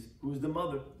 babies, who's the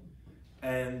mother.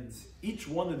 And each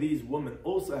one of these women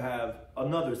also have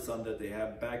another son that they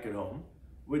have back at home,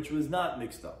 which was not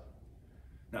mixed up.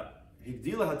 Now,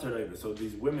 so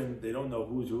these women, they don't know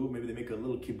who's who. Maybe they make a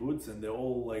little kibbutz and they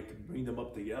all like bring them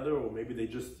up together, or maybe they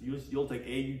just you'll take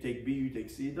A, you take B, you take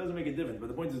C. It doesn't make a difference. But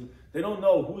the point is, they don't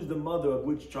know who's the mother of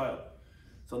which child.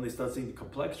 So they start seeing the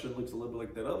complexion looks a little bit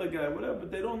like that other guy, whatever,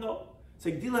 but they don't know. It's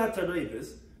like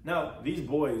now, these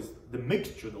boys, the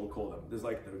mixture, they'll call them. There's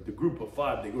like the group of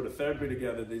 5, they go to therapy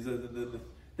together. These are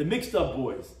the mixed up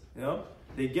boys, you know?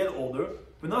 They get older,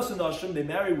 they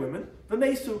marry women,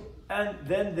 and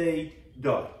then they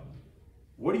die.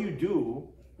 What do you do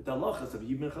with the halachas of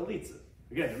Yibam Chalitza?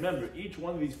 Again, remember, each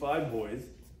one of these 5 boys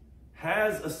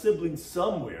has a sibling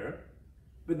somewhere,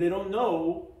 but they don't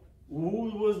know who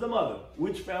was the mother,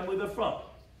 which family they're from.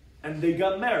 And they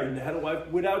got married, and they had a wife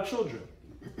without children.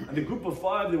 And the group of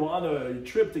 5, they were on a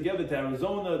trip together to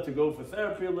Arizona to go for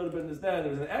therapy a little bit and this, that.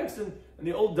 There was an accident, and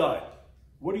they all died.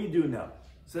 What do you do now?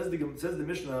 Says the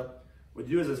Mishnah, what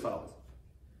you do is as follows.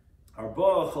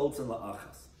 Arba cholzen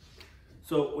la'achas.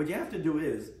 So what you have to do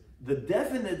is, the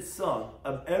definite son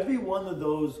of every one of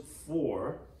those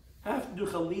 4 have to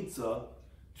do chalitza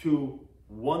to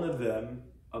one of them,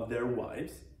 of their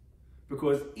wives,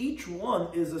 because each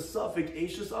one is a suffix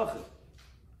eishes achas.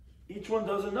 Each one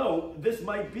doesn't know, this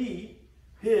might be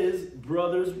his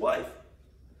brother's wife.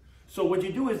 So what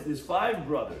you do is, there's 5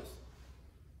 brothers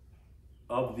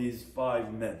of these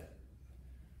 5 men.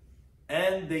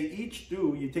 And they each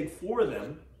do, you take 4 of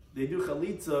them, they do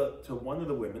chalitza to one of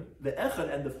the women. The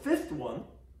echad, and the 5th one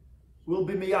will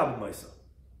be miyab maisa.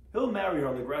 He'll marry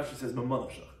her, like Rashi says,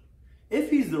 mamanashach. If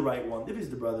he's the right one, if he's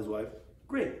the brother's wife,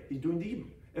 great, he's doing the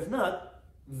ibn. If not,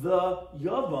 the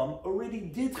Yavam already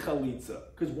did chalitza,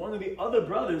 because one of the other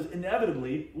brothers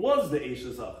inevitably was the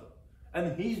Eishes Ach,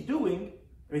 and he's doing,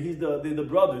 he's the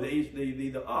brother,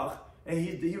 the Ach, and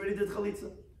he already did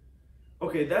chalitza.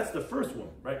 Okay, that's the first one,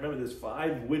 right? Remember, there's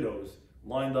 5 widows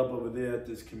lined up over there at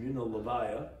this communal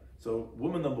levaya. So,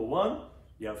 woman number 1,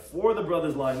 you have 4 of the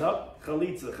brothers lined up,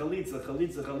 chalitza, chalitza,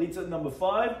 chalitza, chalitza. Number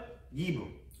 5,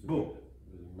 yibum, boom.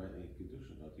 You might need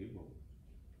kedusha, not yibum.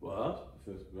 What?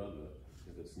 The first brother.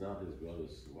 If it's not his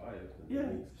brother's wife, then yeah,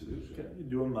 he needs kedusha. Okay. You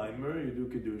do a mimer, you do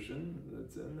kedushin,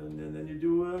 and then you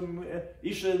do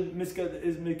isha miskad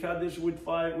is mikadesh with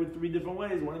 3 different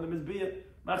ways. One of them is bia,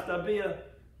 machta bia,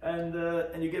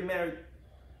 and you get married.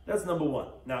 That's number 1.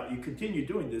 Now you continue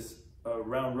doing this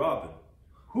round robin.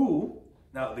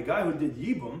 Now the guy who did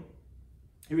yibum,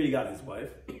 he already got his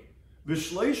wife.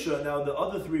 V'shleisha, now the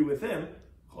other 3 with him,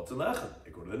 chotzel echad.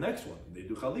 They go to the next one. They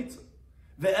do chalitza.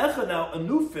 The Echa, now a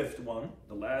new 5th one,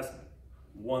 the last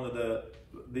one of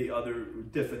the other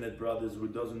definite brothers who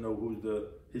doesn't know who's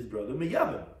his brother,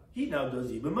 Miyabim. He now does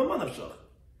Yibam Mamanavshach.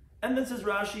 And then says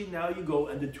Rashi, now you go,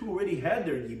 and the 2 already had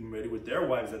their Yibam ready with their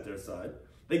wives at their side.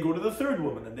 They go to the 3rd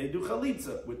woman and they do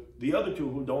Chalitza with the other 2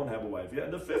 who don't have a wife yet.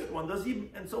 And the 5th one does Yibam,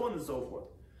 and so on and so forth.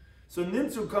 So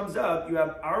Nimtzu comes out, you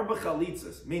have Arba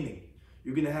Chalitzas, meaning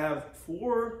you're going to have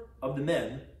 4 of the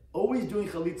men always doing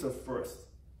Chalitza first.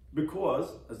 Because,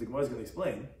 as the Gemara is going to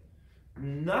explain,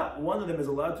 not one of them is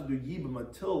allowed to do Yibam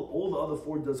until all the other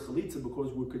 4 does Chalitza,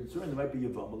 because we're concerned there might be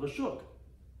Yevamos Daf.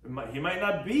 He might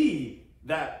not be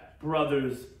that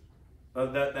brother's,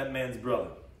 that man's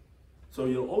brother. So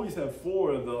you'll always have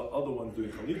 4 of the other ones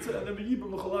doing Chalitza, and then be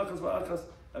Yibam l'chalachas v'achas,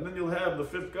 and then you'll have the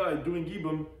 5th guy doing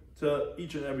Yibam to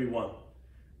each and every one.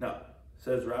 Now,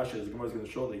 says Rashi, as the Gemara is going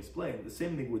to shortly explain, the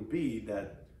same thing would be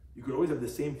that you could always have the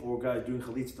same 4 guys doing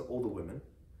Chalitza to all the women,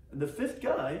 and the 5th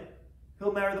guy,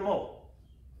 he'll marry them all.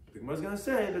 The Gemara is going to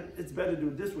say that it's better to do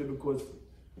it this way, because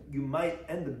you might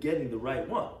end up getting the right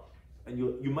one. And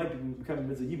you might become a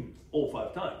mitzvah yibum all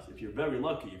 5 times. If you're very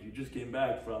lucky, if you just came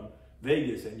back from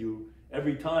Vegas and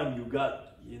every time you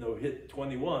got hit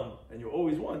 21 and you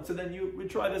always won, so then we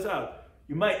try this out.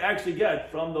 You might actually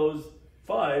get from those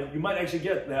 5, you might actually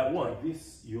get that one. Like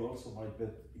this, you also might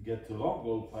get the wrong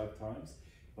goal 5 times,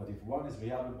 but if one is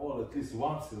Yevamos all, at least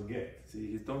once he'll get.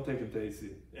 See, don't take him to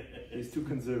AC. He's too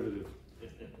conservative.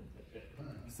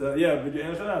 So yeah, but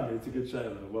it's a good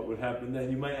shayla. What would happen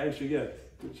then? You might actually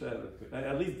get good shayla.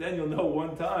 At least then you'll know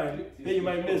one time. Hey, you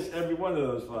might miss every one of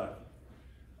those 5.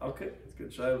 Okay, it's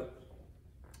good shayla.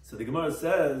 So the Gemara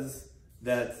says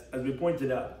that, as we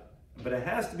pointed out, but it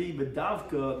has to be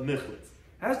bedavka michlitz.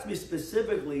 It has to be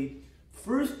specifically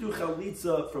first do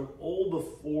chalitza from all the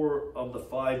 4 of the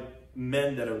 5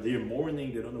 men that are there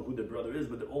mourning. They don't know who their brother is,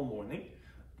 but they're all mourning.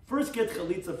 First get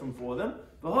chalitza from 4 of them,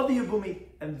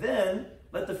 and then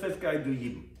let the 5th guy do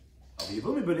yibum.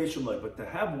 But to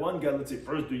have one guy, let's say,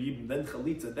 first do yibum, then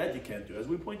chalitza, that you can't do. As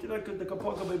we pointed out, the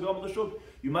kapaka by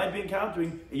you might be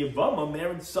encountering a yevama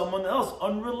married someone else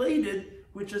unrelated,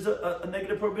 which is a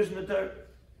negative prohibition in the Torah.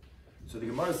 So the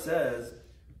Gemara says,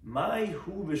 "My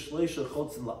hu v'shleisha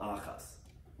chotzen la'achas."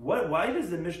 Why does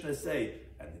the Mishnah say,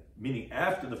 and meaning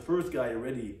after the first guy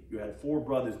already, you had 4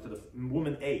 brothers to the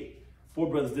woman A, 4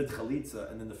 brothers did chalitza,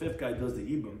 and then the 5th guy does the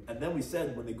yibum, and then we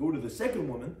said when they go to the second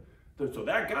woman, so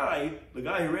that guy, the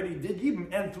guy who already did yibum,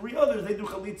 and 3 others, they do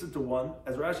chalitza to 1.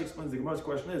 As Rashi explains, the Gemara's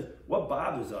question is, what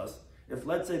bothers us if,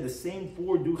 let's say, the same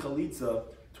 4 do chalitza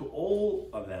to all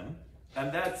of them,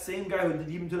 and that same guy who did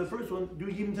yibum to the first one, do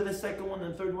yibum to the second one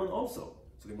and third one also?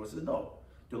 So the Gemara says, no.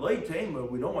 We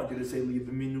don't want you to say,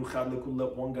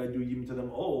 let one guy do yibum to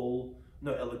them all.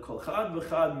 No,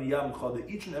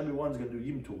 each and every one is going to do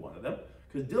yibum to one of them.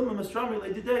 Because Dilma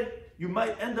Masramri today, you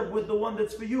might end up with the one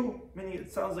that's for you. Meaning,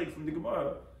 it sounds like from the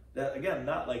Gemara that, again,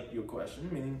 not like your question,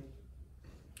 meaning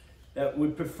that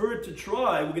we'd prefer to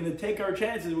try. We're going to take our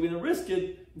chances. We're going to risk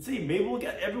it and see. Maybe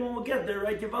everyone will get there,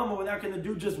 right? Yevama, we're not going to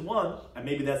do just one. And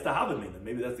maybe that's the Havamina.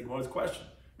 Maybe that's the Gemara's question.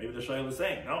 Maybe the Shayla is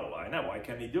saying, no, why not? Why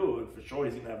can't he do it? For sure,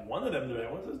 he's going to have one of them. The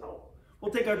right one says, no.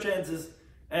 We'll take our chances,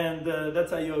 and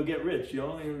that's how you'll get rich. You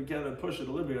only got to push it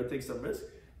a little bit, you got to take some risk,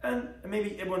 and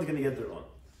maybe everyone's going to get their own.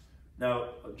 Now,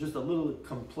 just a little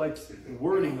complex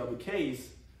wording of a case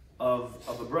of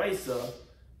a brisa,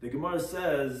 the Gemara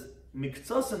says,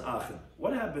 Miktsas and Achin.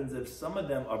 What happens if some of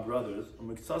them are brothers, or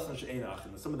Miktsas and She'ein Achin,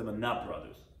 and some of them are not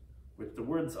brothers? Which the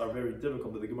words are very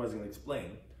difficult, but the Gemara is going to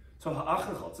explain. So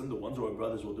Ha'achin Chatzin, the ones who are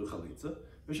brothers will do Chalitza.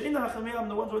 V'She'ein Achin Me'am,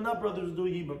 the ones who are not brothers will do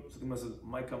Yibam. So the Gemara says,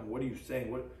 Maikam, what are you saying?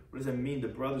 What does that mean, the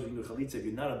brothers will do Chalitza? If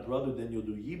you're not a brother, then you'll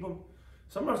do Yibam?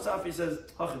 Some Rav Safi says,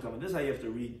 Hachikam, and this is how you have to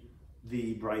read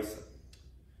the brisa.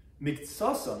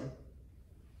 Miktsasan,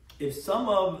 if some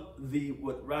of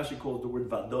what Rashi calls the word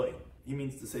Vadoim, he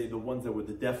means to say the ones that were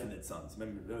the definite sons.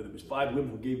 Remember, there was 5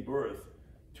 women who gave birth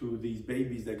to these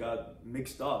babies that got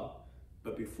mixed up,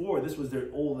 but before, this was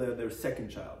their second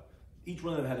child. Each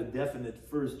one of them had a definite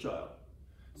first child.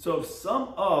 So if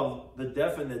some of the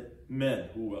definite men,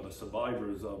 who are the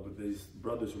survivors of these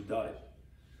brothers who died,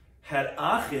 had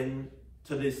achin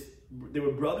to this, they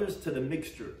were brothers to the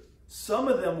mixture. Some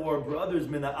of them were brothers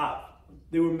mina'av.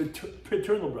 They were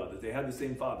paternal brothers. They had the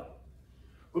same father.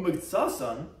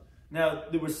 Now,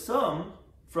 there were some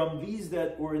from these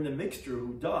that were in the mixture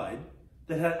who died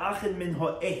that had achin min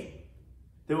ha'ein.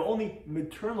 They were only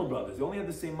maternal brothers. They only had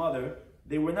the same mother.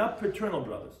 They were not paternal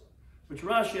brothers. Which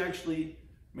Rashi actually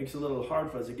makes it a little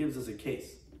hard for us. It gives us a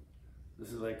case.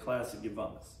 This is like classic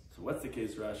Yevamos. So what's the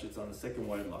case, Rashi? It's on the second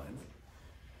white line.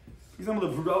 For example,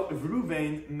 if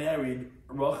Reuven married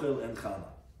Rachel and Chana,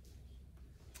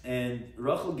 and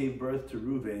Rachel gave birth to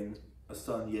Reuven a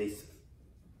son, Yosef.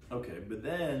 Okay, but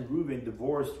then Reuven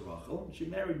divorced Rachel, and she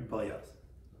married Boaz.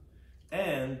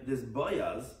 And this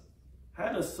Boaz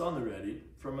had a son already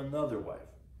from another wife.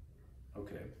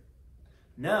 Okay.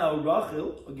 Now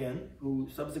Rachel, again, who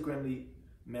subsequently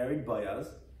married Boaz,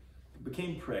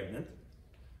 became pregnant,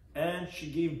 and she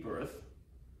gave birth.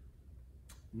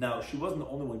 Now, she wasn't the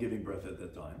only one giving birth at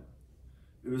that time.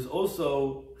 There was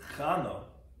also Chana,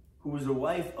 who was the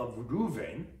wife of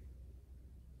Reuven.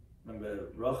 Remember,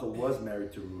 Rachel was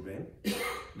married to Reuven.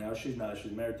 Now she's not,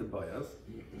 she's married to Boaz.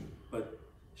 But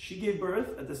she gave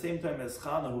birth at the same time as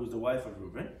Chana, who was the wife of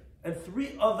Reuven. And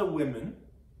 3 other women.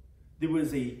 There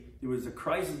was a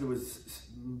crisis, there was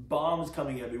bombs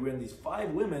coming everywhere, and these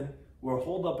 5 women were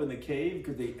holed up in the cave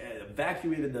because they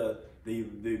evacuated the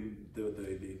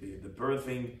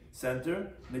birthing center,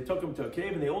 and they took them to a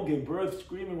cave, and they all gave birth,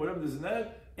 screaming, whatever this and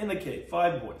that, in the cave,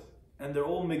 5 boys. And they're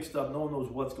all mixed up, no one knows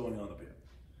what's going on up here.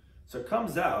 So it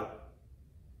comes out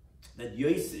that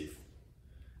Yosef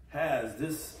has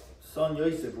this son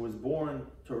Yosef, who was born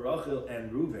to Rachel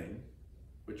and Reuven,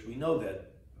 which we know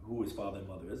that who his father and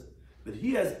mother is. But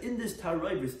he has, in this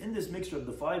tarayvis, in this mixture of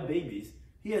the 5 babies,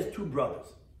 he has 2 brothers.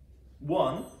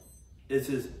 One is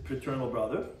his paternal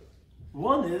brother.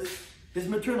 One is his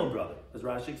maternal brother, as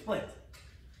Rashi explains.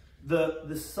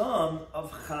 The son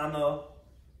of Chana,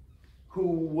 who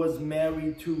was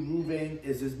married to Reuven,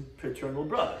 is his paternal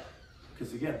brother.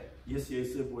 Because again,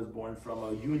 Yosef was born from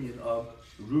a union of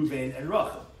Reuven and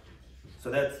Rachel. So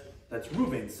that's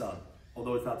Reuven's son,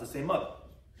 although it's not the same mother.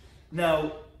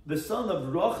 Now, the son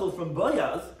of Rachel from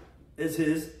Boaz is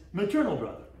his maternal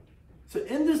brother. So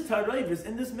in this tarayvis,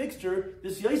 in this mixture,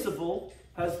 this Yosef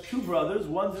has 2 brothers.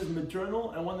 One's his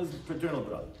maternal and one is his paternal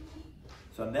brother.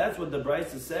 So that's what the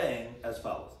Bryce is saying as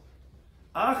follows.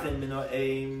 Achin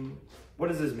min, what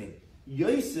does this mean?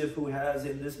 Yosef, who has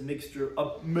in this mixture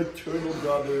a maternal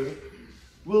brother,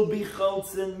 will be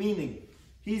chaltzin, meaning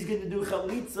he's going to do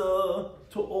chalitza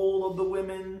to all of the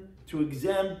women to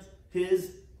exempt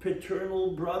his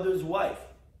paternal brother's wife.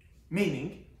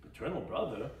 Meaning, paternal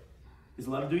brother is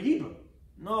allowed to do yibum.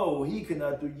 No, he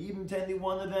cannot do yibum to any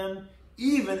one of them,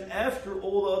 even after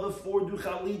all the other 4 do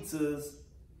chalitzas.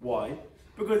 Why?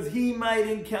 Because he might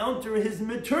encounter his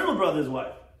maternal brother's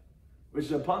wife, which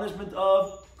is a punishment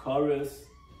of chorus.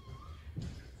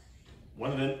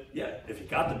 One of them, yeah, if he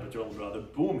got the paternal brother,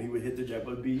 boom, he would hit the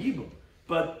jackpot, would be yibum.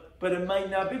 But it might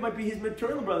not be. It might be his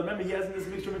maternal brother. Remember, he has in this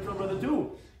mixture of maternal brother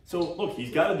too. So look,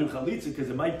 he's got to do chalitza because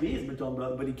it might be his maternal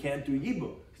brother, but he can't do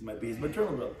yibum because it might be his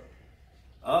maternal brother.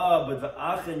 But the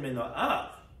achin min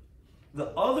ha'ach, the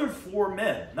other 4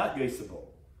 men, not Yosef,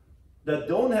 that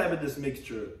don't have in this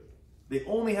mixture, they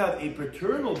only have a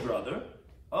paternal brother.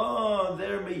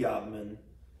 They're meyavmin.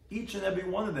 Each and every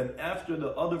one of them, after the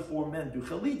other 4 men do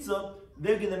chalitza,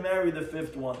 they're going to marry the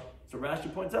 5th one. So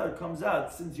Rashi points out, it comes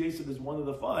out, since Yosef is one of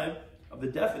the 5 of the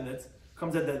definites,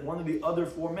 comes out that one of the other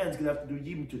 4 men is going to have to do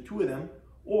yibum to 2 of them,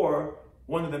 or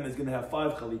one of them is going to have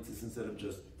 5 chalitzas instead of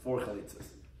just 4 chalitzas.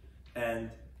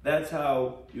 And that's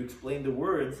how you explain the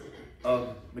words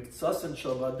of miktsas and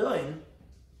shalvadain.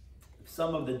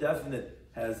 Some of the definite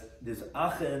has this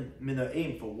achen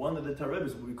mina'im for one of the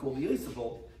tarebis, what we call the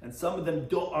Yosefol, and some of them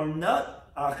are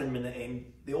not achen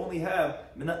mina'im, they only have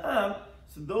mina'am.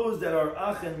 So those that are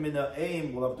achen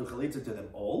mina'im will have to chalitza to them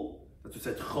all. That's what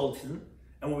we said choltin.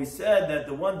 And when we said that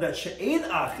the one that she'ein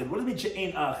achen, what does it mean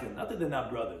she'ein achen? Not that they're not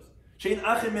brothers. She'ein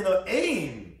achen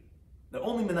mina'im, they're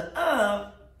only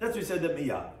mina'am. That's what we said that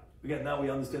miyab. Again, now we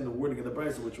understand the wording of the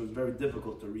brisa, which was very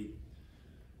difficult to read.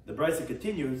 The brisa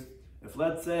continues. If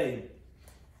let's say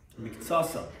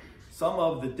miktsasa, some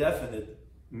of the definite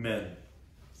men,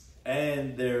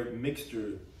 and their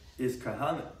mixture is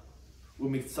kahanim,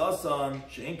 u'miktsasan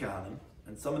she'en kahanim,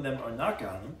 and some of them are not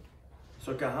kahanim,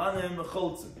 so kahanim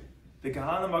choltzim. The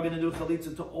kahanim are going to do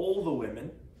chalitza to all the women,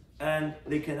 and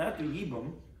they cannot do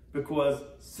yibum, because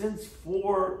since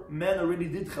 4 men already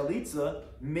did chalitza,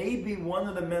 maybe one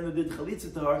of the men who did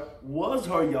chalitza to her was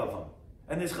her yavam.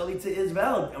 And this chalitza is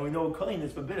valid, and we know a kohen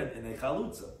is forbidden in a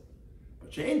chalutza.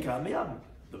 But she'en kam yavam.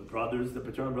 The brothers, the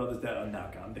paternal brothers that are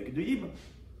nakam, they can do yibum.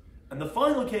 And the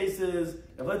final case is,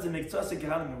 if let's say miktsas and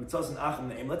kahanim and miktsas and achim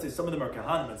name, let's say some of them are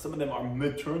kahanim and some of them are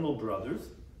maternal brothers,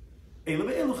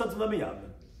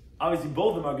 obviously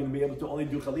both of them are going to be able to only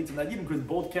do chalitza, not even because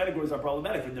both categories are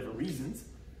problematic for different reasons.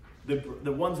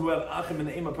 The ones who have achim and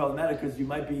aim are problematic because you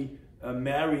might be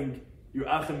marrying your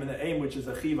achim and aim, which is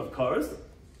a chiv of cars,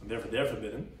 and therefore they're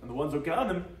forbidden. And the ones who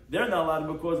kahanim, they're not allowed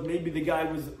because maybe the guy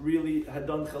had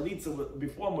done chalitza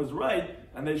before him was right,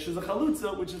 and there's a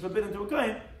chalutza which is forbidden to a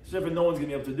kohen. So therefore no one's going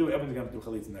to be able to do it. Everyone's going to have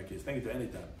to do chalitza in that case. Thank you to any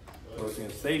time. So it's a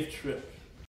safe trip.